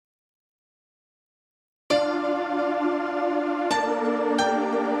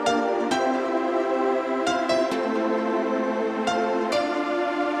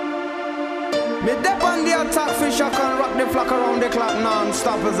Me dep on the attack, fish I can rock the flock around the clock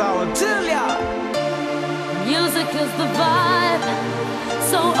non-stop as I would tell ya. Music is the vibe,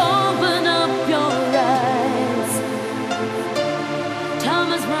 so open up your eyes.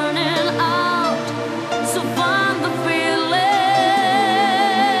 Time is running out, so find the feeling.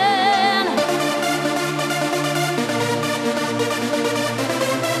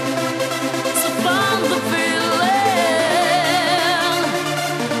 So find the feeling.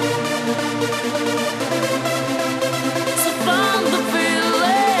 So find the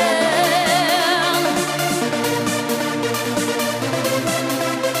feeling.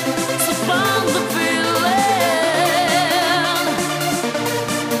 So find the feeling.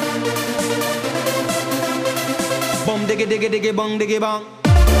 Bum diggy diggy diggy bong diggy bong.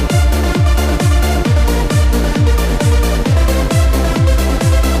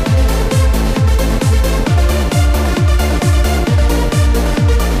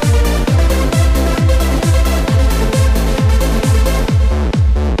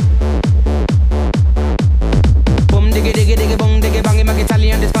 Bum diggy diggy diggy bong diggy bang. He make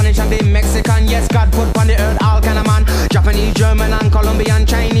Italian, the Spanish and the Mexican. Yes, God put on the earth all kind of man. Japanese, German and Colombian,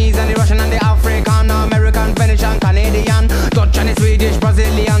 Chinese and the Russian and the African, American, Venetian, Canadian, Dutch and the Swedish,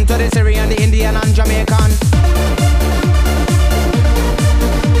 Brazilian, to the Syrian, the Indian and Jamaican.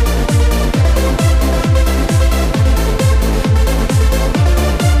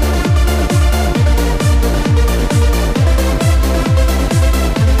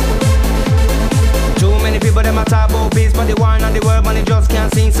 Too many people them a talk about peace, but the war and the world, man, it just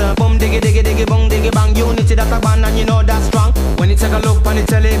can't sing, sir. Boom diggy diggy diggy bong diggy bang. Unity that a band and you know that's strong. When you take a look on the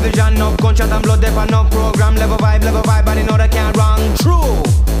television, no gunshot and blood, there no program, level vibe, and you know that can't wrong. True.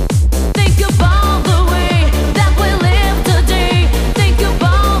 Think about the way that we live today. Think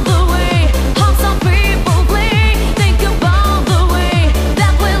about the way how some people play. Think about the way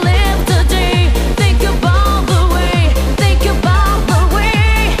that we live today. Think about the way. Think about the way.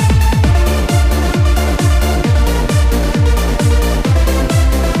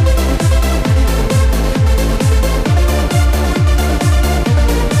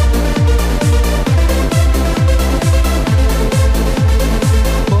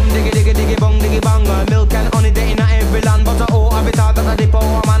 Boom diggy diggy diggy bong diggy bang. Milk and honey they in a every land, but oh, I be taught that the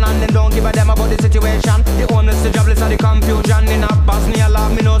power man and them don't give a damn about the situation. The owners, the jobless, and the confusion in a Bosnia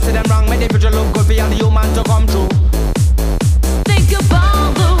love. Me no see them wrong. Make the future look good for all the human to come true. Think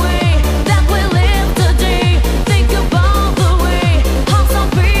about the way that we live today. Think about the way how some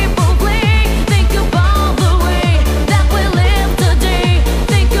people play. Think about the way that we live today.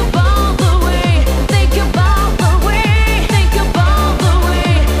 Think about the way. Think about the way. Think about the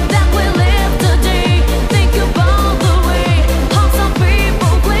way that we live today. Think about the way how some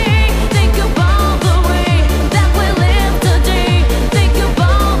people play. Think about the way that we live today. Think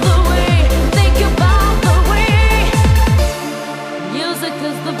about the way. Think about the way. Music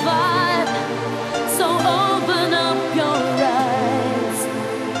is